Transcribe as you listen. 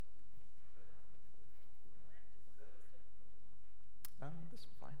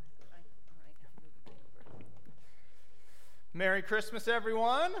Merry Christmas,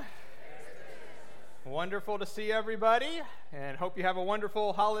 everyone. Wonderful to see everybody, and hope you have a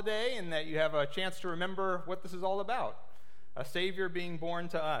wonderful holiday and that you have a chance to remember what this is all about, a Savior being born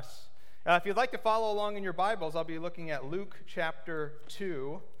to us. If you'd like to follow along in your Bibles, I'll be looking at Luke chapter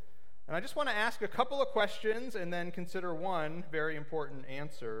 2, and I just want to ask a couple of questions and then consider one very important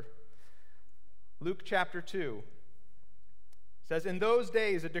answer. Luke chapter 2 says, "In those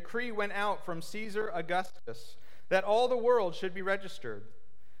days a decree went out from Caesar Augustus that all the world should be registered.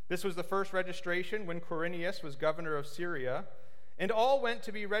 This was the first registration when Quirinius was governor of Syria, and all went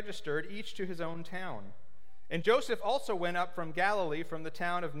to be registered, each to his own town. And Joseph also went up from Galilee, from the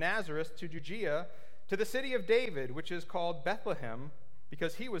town of Nazareth to Judea, to the city of David, which is called Bethlehem,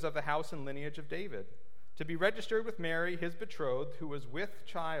 because he was of the house and lineage of David, to be registered with Mary, his betrothed, who was with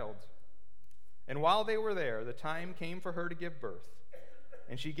child. And while they were there, the time came for her to give birth.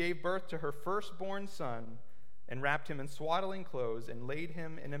 And she gave birth to her firstborn son, and wrapped him in swaddling clothes, and laid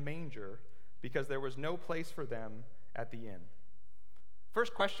him in a manger, because there was no place for them at the inn."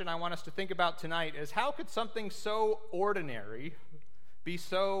 First question I want us to think about tonight is, how could something so ordinary be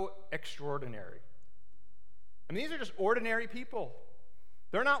so extraordinary? I mean, these are just ordinary people.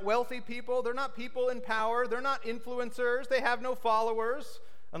 They're not wealthy people. They're not people in power. They're not influencers. They have no followers,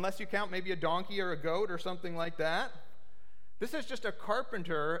 unless you count maybe a donkey or a goat or something like that. This is just a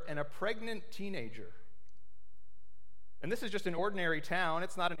carpenter and a pregnant teenager. And this is just an ordinary town.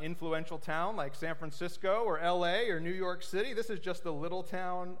 It's not an influential town like San Francisco or LA or New York City. This is just the little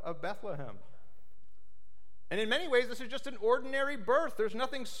town of Bethlehem. And in many ways, this is just an ordinary birth. There's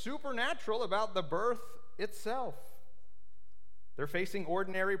nothing supernatural about the birth itself. They're facing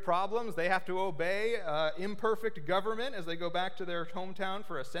ordinary problems. They have to obey imperfect government as they go back to their hometown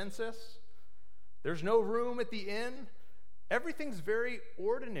for a census. There's no room at the inn. Everything's very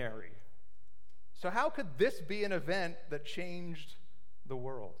ordinary. So how could this be an event that changed the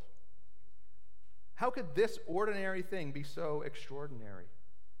world? How could this ordinary thing be so extraordinary?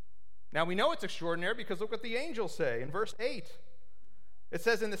 Now, we know it's extraordinary because look what the angels say in verse 8. It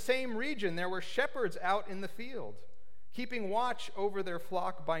says, "In the same region there were shepherds out in the field, keeping watch over their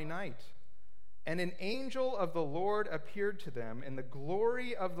flock by night. And an angel of the Lord appeared to them, and the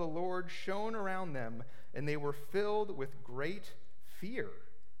glory of the Lord shone around them, and they were filled with great fear.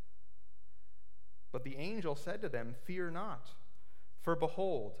 But the angel said to them, 'Fear not, for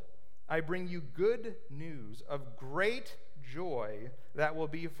behold, I bring you good news of great joy that will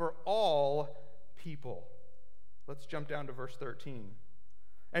be for all people.'" Let's jump down to verse 13.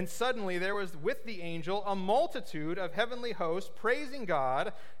 "And suddenly there was with the angel a multitude of heavenly hosts praising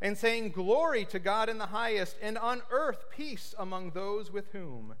God and saying, 'Glory to God in the highest, and on earth peace among those with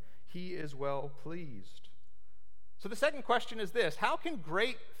whom he is well pleased.'" So the second question is this: how can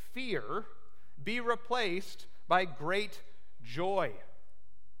great fear be replaced by great joy?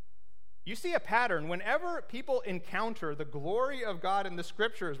 You see a pattern. Whenever people encounter the glory of God in the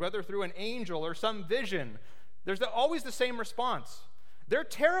scriptures, whether through an angel or some vision, there's always the same response. They're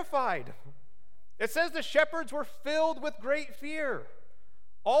terrified. It says the shepherds were filled with great fear.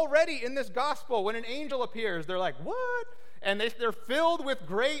 Already in this gospel, when an angel appears, they're like, "What?" And they're filled with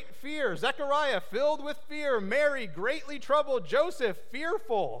great fear. Zechariah, filled with fear. Mary, greatly troubled. Joseph,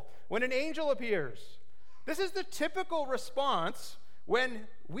 fearful when an angel appears. This is the typical response when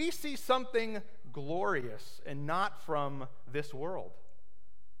we see something glorious and not from this world.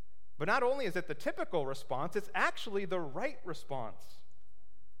 But not only is it the typical response, it's actually the right response.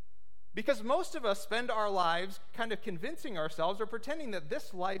 Because most of us spend our lives kind of convincing ourselves or pretending that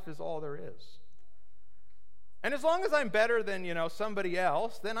this life is all there is. And as long as I'm better than, somebody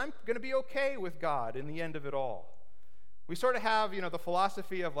else, then I'm going to be okay with God in the end of it all. We sort of have, the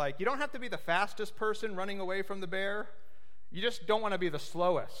philosophy of you don't have to be the fastest person running away from the bear. You just don't want to be the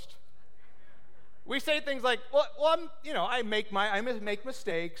slowest. We say things like, I make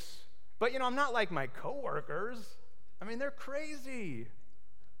mistakes, but, I'm not like my coworkers. I mean, they're crazy.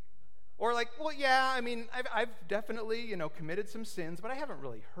 Or I've definitely, committed some sins, but I haven't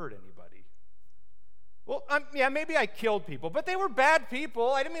really hurt anybody. Well, maybe I killed people, but they were bad people.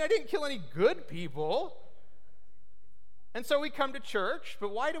 I didn't kill any good people. And so we come to church,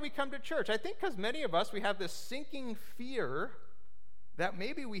 but why do we come to church? I think because many of us, we have this sinking fear that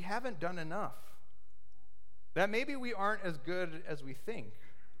maybe we haven't done enough, that maybe we aren't as good as we think.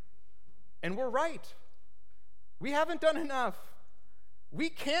 And we're right. We haven't done enough. We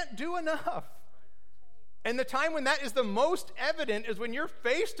can't do enough. And the time when that is the most evident is when you're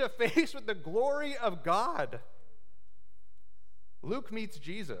face to face with the glory of God. Luke meets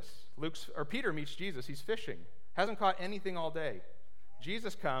Jesus. Peter meets Jesus. He's fishing. Hasn't caught anything all day.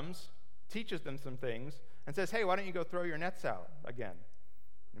 Jesus comes, teaches them some things, and says, hey, why don't you go throw your nets out again?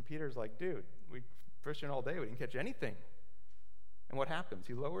 And Peter's like, dude, we fishing all day, we didn't catch anything. And what happens?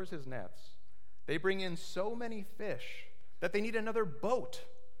 He lowers his nets. They bring in so many fish that they need another boat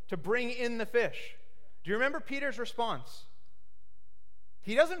to bring in the fish. Do you remember Peter's response?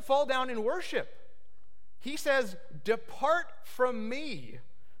 He doesn't fall down in worship. He says, depart from me,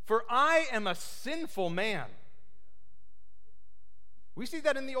 for I am a sinful man. We see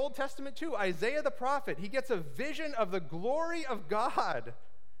that in the Old Testament too. Isaiah the prophet, he gets a vision of the glory of God.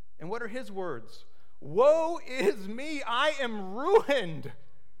 And what are his words? Woe is me, I am ruined,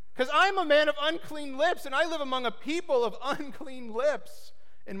 because I'm a man of unclean lips, and I live among a people of unclean lips,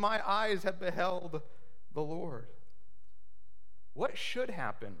 and my eyes have beheld the Lord. What should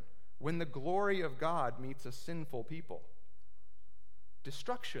happen when the glory of God meets a sinful people?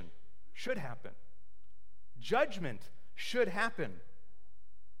 Destruction should happen. Judgment should happen.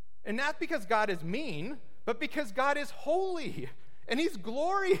 And not because God is mean, but because God is holy and he's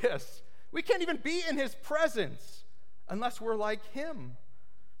glorious. We can't even be in his presence unless we're like him.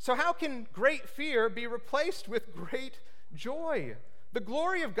 So how can great fear be replaced with great joy? The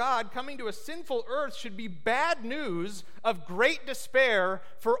glory of God coming to a sinful earth should be bad news of great despair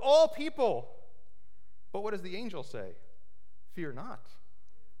for all people. But what does the angel say? Fear not,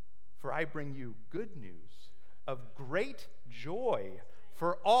 for I bring you good news of great joy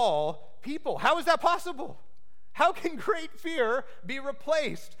for all people. How is that possible? How can great fear be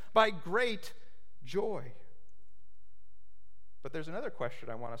replaced by great joy? But there's another question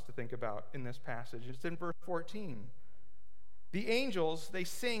I want us to think about in this passage. It's in verse 14. The angels, they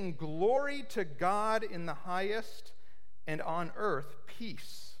sing, glory to God in the highest, and on earth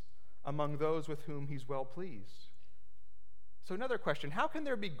peace among those with whom he's well pleased. So another question, how can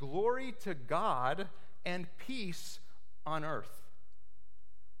there be glory to God and peace on earth?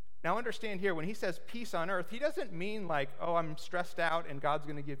 Now understand here, when he says peace on earth, he doesn't mean like, oh, I'm stressed out and God's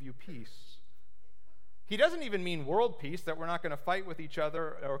going to give you peace. He doesn't even mean world peace, that we're not going to fight with each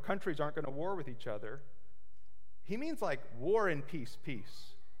other or countries aren't going to war with each other. He means like war and peace,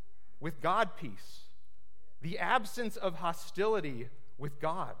 peace. With God, peace. The absence of hostility with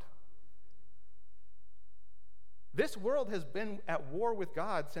God. This world has been at war with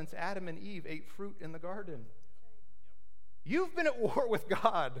God since Adam and Eve ate fruit in the garden. You've been at war with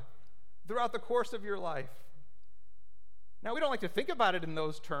God throughout the course of your life. Now, we don't like to think about it in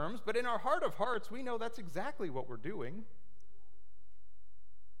those terms, but in our heart of hearts, we know that's exactly what we're doing.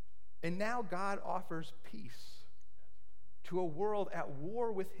 And now God offers peace to a world at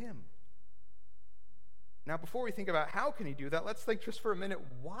war with him. Now, before we think about how can he do that, let's think just for a minute,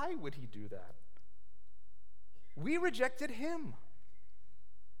 why would he do that? We rejected him.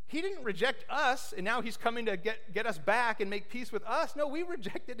 He didn't reject us, and now he's coming to get us back and make peace with us. No, we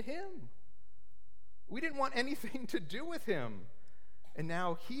rejected him. We didn't want anything to do with him. And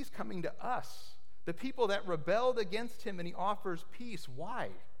now he's coming to us, the people that rebelled against him, and he offers peace. Why?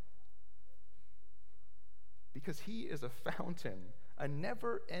 Because he is a fountain, a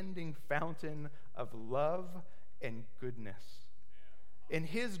never-ending fountain of love and goodness. And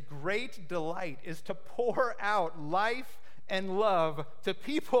his great delight is to pour out life and love to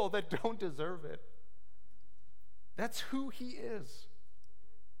people that don't deserve it. That's who he is.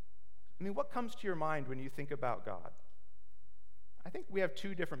 I mean, what comes to your mind when you think about God? I think we have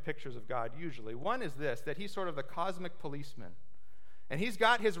two different pictures of God usually. One is this, that he's sort of the cosmic policeman. And he's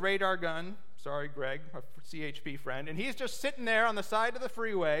got his radar gun, sorry, Greg, a CHP friend, and he's just sitting there on the side of the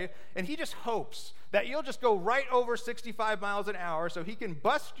freeway, and he just hopes that you'll just go right over 65 miles an hour so he can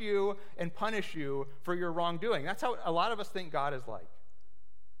bust you and punish you for your wrongdoing. That's how a lot of us think God is like.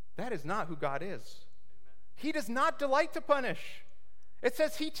 That is not who God is. He does not delight to punish. It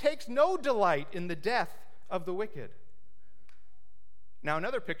says he takes no delight in the death of the wicked. Now,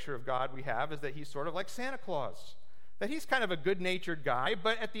 another picture of God we have is that he's sort of like Santa Claus. That he's kind of a good-natured guy,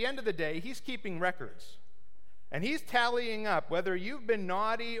 but at the end of the day, he's keeping records. And he's tallying up whether you've been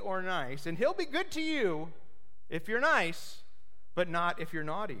naughty or nice. And he'll be good to you if you're nice, but not if you're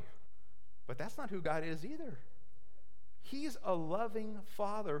naughty. But that's not who God is either. He's a loving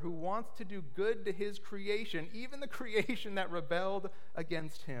father who wants to do good to his creation, even the creation that rebelled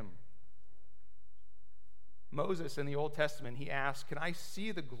against him. Moses in the Old Testament, he asked, can I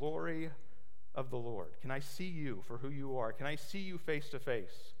see the glory of the Lord? Can I see you for who you are? Can I see you face to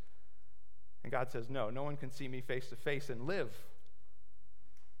face? And God says, no one can see me face to face and live.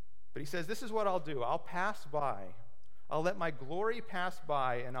 But he says, this is what I'll do. I'll pass by. I'll let my glory pass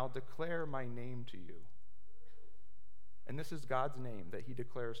by, and I'll declare my name to you. And this is God's name that he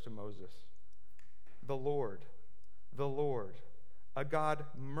declares to Moses. The Lord, a God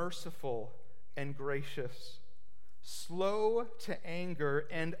merciful and gracious, slow to anger,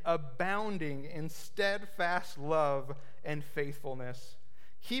 and abounding in steadfast love and faithfulness,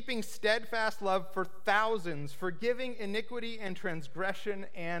 keeping steadfast love for thousands, forgiving iniquity and transgression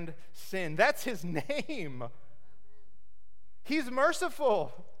and sin. That's his name. He's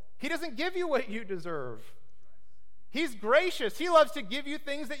merciful. He doesn't give you what you deserve. He's gracious. He loves to give you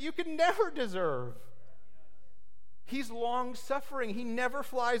things that you could never deserve. He's long-suffering. He never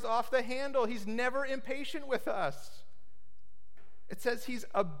flies off the handle. He's never impatient with us. It says he's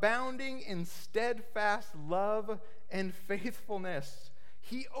abounding in steadfast love and faithfulness.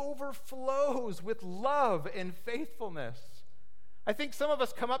 He overflows with love and faithfulness. I think some of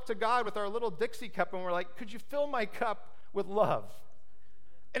us come up to God with our little Dixie cup and we're like, could you fill my cup with love?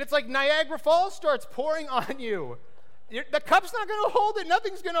 And it's like Niagara Falls starts pouring on you. The cup's not going to hold it.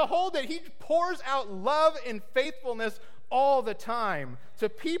 Nothing's going to hold it. He pours out love and faithfulness all the time to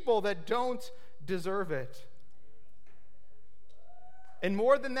people that don't deserve it. And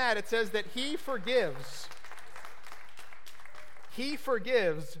more than that, it says that he forgives. He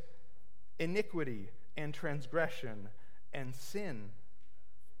forgives iniquity and transgression and sin.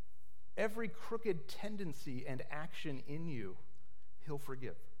 Every crooked tendency and action in you, he'll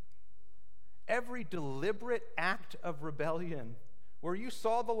forgive. Every deliberate act of rebellion where you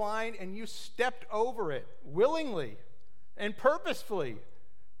saw the line and you stepped over it willingly and purposefully,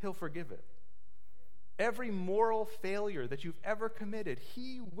 he'll forgive it. Every moral failure that you've ever committed,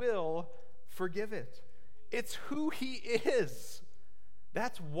 he will forgive it. It's who he is.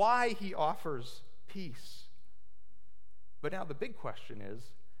 That's why he offers peace. But now the big question is,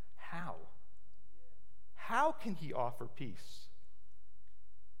 how? How can he offer peace?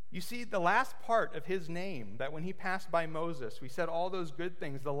 You see, the last part of his name, that when he passed by Moses, we said all those good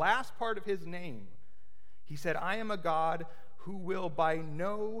things. The last part of his name, he said, I am a God who will by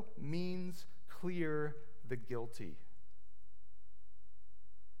no means clear the guilty.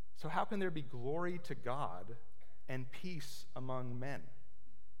 So how can there be glory to God and peace among men?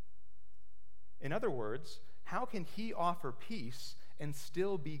 In other words, how can he offer peace and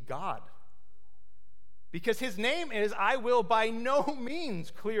still be God? Because his name is, I will by no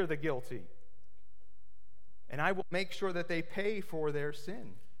means clear the guilty. And I will make sure that they pay for their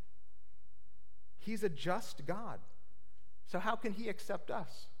sin. He's a just God. So how can he accept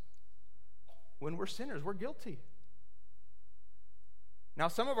us? When we're sinners, we're guilty. Now,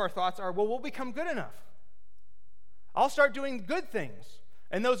 some of our thoughts are, well, we'll become good enough. I'll start doing good things.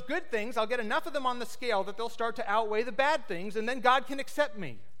 And those good things, I'll get enough of them on the scale that they'll start to outweigh the bad things, and then God can accept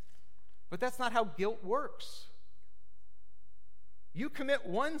me. But that's not how guilt works. You commit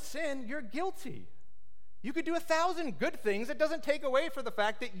one sin, you're guilty. You could do 1,000 good things. It doesn't take away from the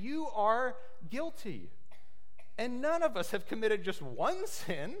fact that you are guilty. And none of us have committed just one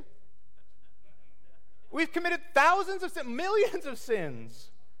sin. We've committed thousands of sins, millions of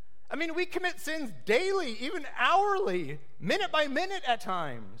sins. I mean, we commit sins daily, even hourly, minute by minute at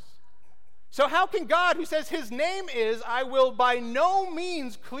times. So how can God, who says his name is, I will by no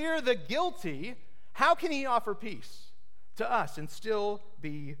means clear the guilty, how can he offer peace to us and still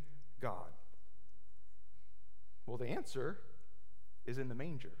be God? Well, the answer is in the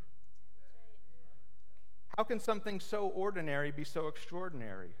manger. How can something so ordinary be so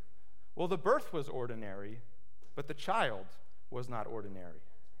extraordinary? Well, the birth was ordinary, but the child was not ordinary.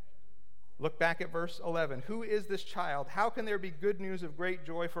 Look back at verse 11. Who is this child? How can there be good news of great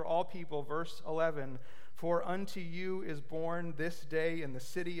joy for all people? Verse 11. For unto you is born this day in the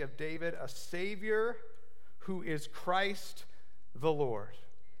city of David a Savior who is Christ the Lord.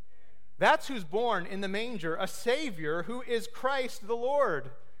 That's who's born in the manger, a Savior who is Christ the Lord.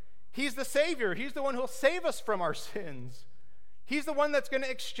 He's the Savior. He's the one who'll save us from our sins. He's the one that's going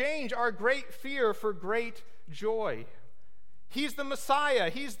to exchange our great fear for great joy. He's the Messiah.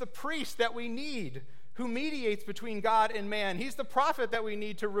 He's the priest that we need who mediates between God and man. He's the prophet that we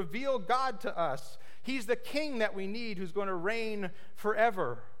need to reveal God to us. He's the king that we need who's going to reign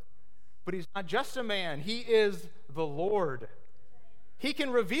forever. But he's not just a man. He is the Lord. He can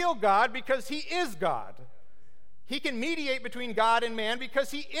reveal God because he is God. He can mediate between God and man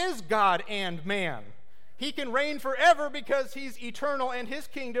because he is God and man. He can reign forever because he's eternal and his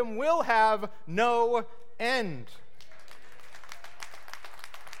kingdom will have no end.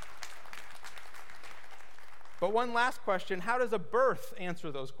 But one last question, how does a birth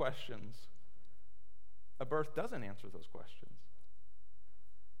answer those questions? A birth doesn't answer those questions.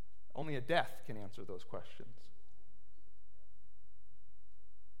 Only a death can answer those questions.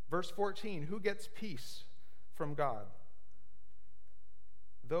 Verse 14, who gets peace from God?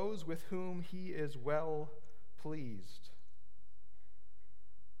 Those with whom he is well pleased.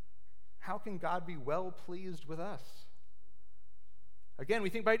 how can God be well pleased with us? Again, we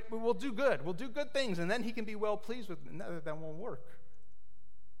think we'll do good things, and then he can be well pleased with us. No, that won't work.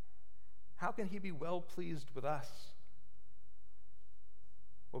 How can he be well pleased with us?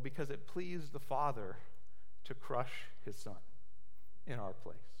 Well, because it pleased the Father to crush his Son in our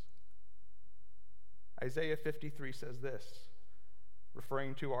place. Isaiah 53 says this,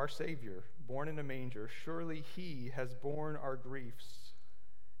 referring to our Savior, born in a manger, surely he has borne our griefs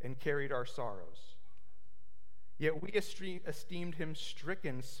and carried our sorrows. Yet we esteemed him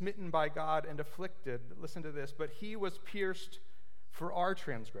stricken, smitten by God, and afflicted. Listen to this, but he was pierced for our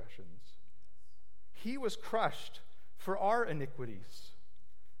transgressions. He was crushed for our iniquities.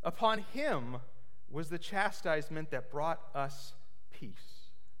 Upon him was the chastisement that brought us peace.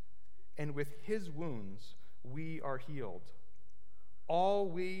 And with his wounds we are healed. All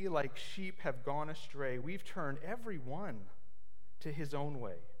we like sheep have gone astray. We've turned every one to his own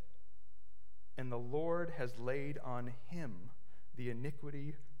way. And the Lord has laid on him the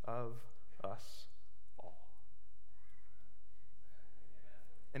iniquity of us all.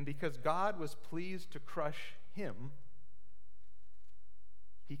 And because God was pleased to crush him,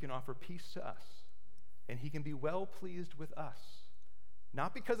 he can offer peace to us. And he can be well pleased with us.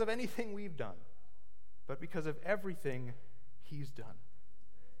 Not because of anything we've done, but because of everything he's done.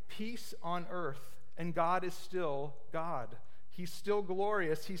 Peace on earth, and God is still God. He's still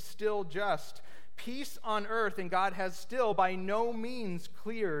glorious. He's still just. Peace on earth, and God has still by no means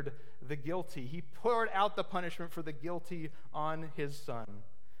cleared the guilty. He poured out the punishment for the guilty on his Son.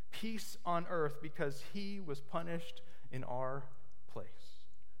 Peace on earth because he was punished in our place.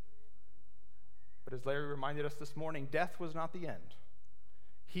 But as Larry reminded us this morning, death was not the end.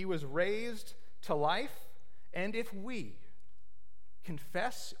 He was raised to life, and if we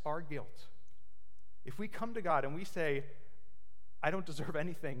confess our guilt, if we come to God and we say, I don't deserve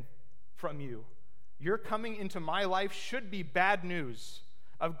anything from you, your coming into my life should be bad news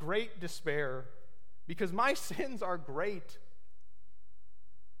of great despair because my sins are great.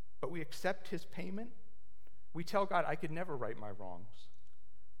 But we accept his payment. We tell God, I could never right my wrongs.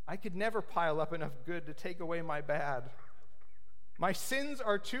 I could never pile up enough good to take away my bad. My sins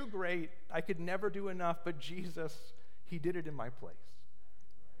are too great. I could never do enough, but Jesus, he did it in my place.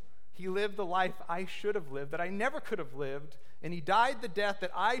 He lived the life I should have lived, that I never could have lived, and he died the death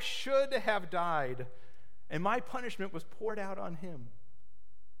that I should have died, and my punishment was poured out on him.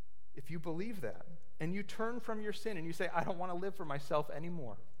 If you believe that, and you turn from your sin, and you say, I don't want to live for myself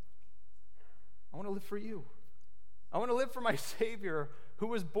anymore. I want to live for you. I want to live for my Savior, who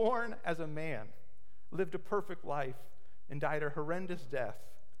was born as a man, lived a perfect life, and died a horrendous death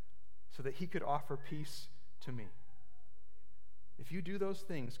so that he could offer peace to me. If you do those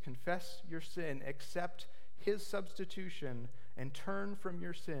things, confess your sin, accept his substitution, and turn from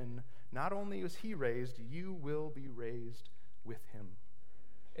your sin, not only was he raised, you will be raised with him.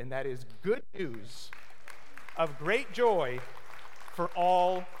 And that is good news of great joy for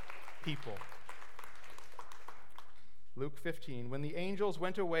all people. Luke 15, when the angels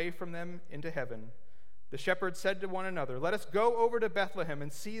went away from them into heaven, the shepherds said to one another, let us go over to Bethlehem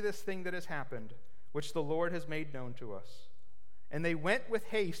and see this thing that has happened, which the Lord has made known to us. And they went with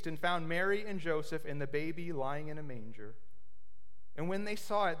haste and found Mary and Joseph and the baby lying in a manger. And when they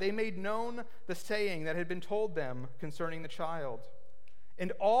saw it, they made known the saying that had been told them concerning the child.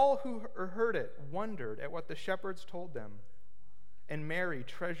 And all who heard it wondered at what the shepherds told them. And Mary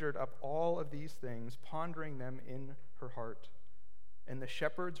treasured up all of these things, pondering them in her heart. And the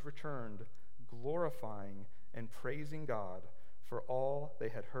shepherds returned, glorifying and praising God for all they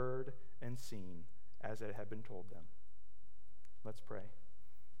had heard and seen as it had been told them. Let's pray.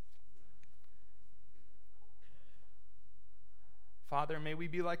 Father, may we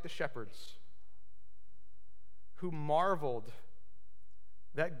be like the shepherds who marveled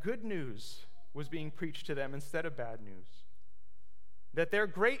that good news was being preached to them instead of bad news, that their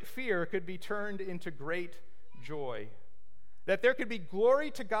great fear could be turned into great joy, that there could be glory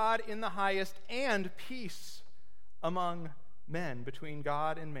to God in the highest and peace among men, between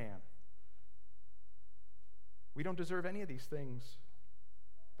God and man. We don't deserve any of these things,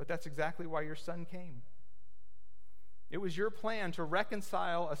 but that's exactly why your Son came. It was your plan to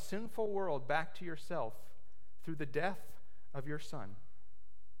reconcile a sinful world back to yourself through the death of your Son.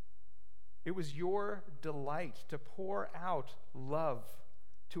 It was your delight to pour out love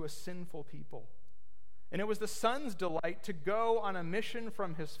to a sinful people. And it was the Son's delight to go on a mission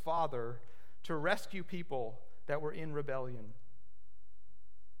from his Father to rescue people that were in rebellion.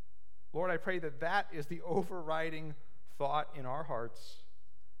 Lord, I pray that that is the overriding thought in our hearts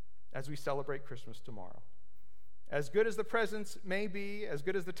as we celebrate Christmas tomorrow. as good as the presents may be, as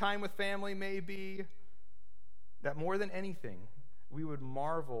good as the time with family may be, that more than anything, we would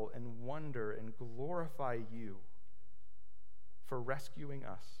marvel and wonder and glorify you for rescuing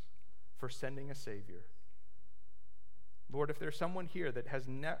us, for sending a Savior. Lord, if there's someone here that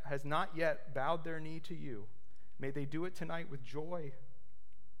has not yet bowed their knee to you, may they do it tonight with joy.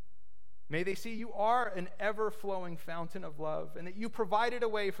 May they see you are an ever-flowing fountain of love, and that you provided a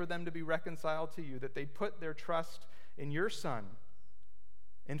way for them to be reconciled to you, that they put their trust in your Son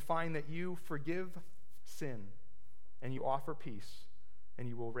and find that you forgive sin and you offer peace and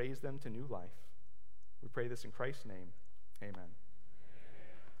you will raise them to new life. We pray this in Christ's name. Amen.